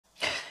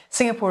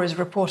Singapore is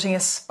reporting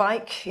a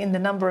spike in the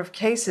number of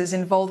cases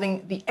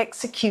involving the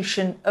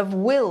execution of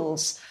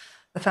wills.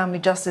 The Family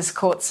Justice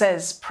Court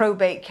says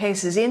probate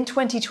cases in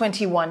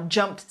 2021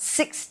 jumped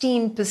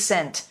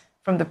 16%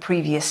 from the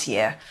previous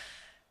year.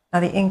 Now,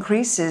 the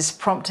increase is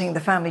prompting the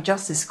Family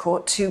Justice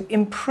Court to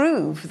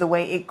improve the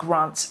way it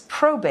grants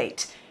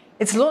probate.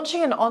 It's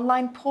launching an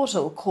online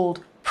portal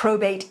called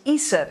Probate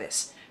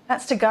eService.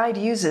 That's to guide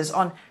users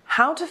on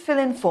how to fill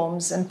in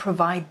forms and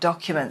provide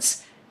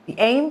documents. The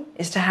aim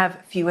is to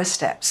have fewer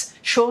steps,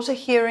 shorter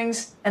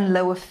hearings and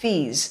lower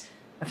fees.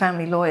 A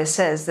family lawyer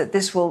says that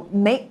this will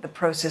make the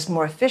process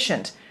more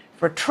efficient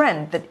for a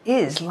trend that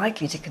is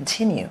likely to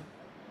continue.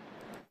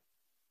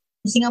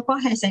 Singapore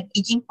has an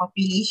aging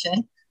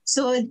population,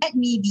 so that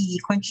may be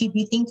a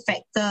contributing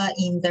factor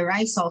in the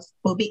rise of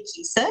probate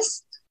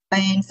cases.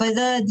 And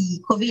further,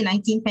 the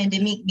COVID-19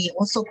 pandemic may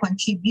also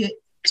contribute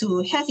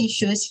to health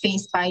issues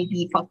faced by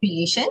the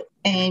population,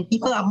 and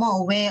people are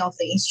more aware of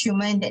the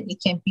instrument that they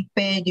can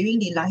prepare during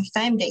their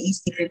lifetime, that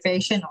is the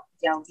preparation of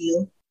their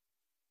will.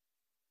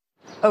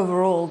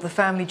 Overall, the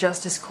Family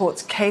Justice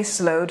Court's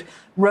caseload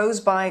rose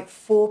by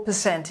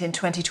 4% in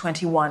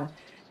 2021.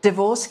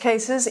 Divorce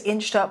cases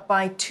inched up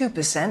by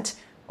 2%,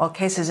 while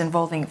cases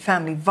involving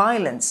family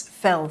violence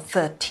fell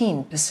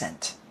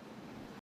 13%.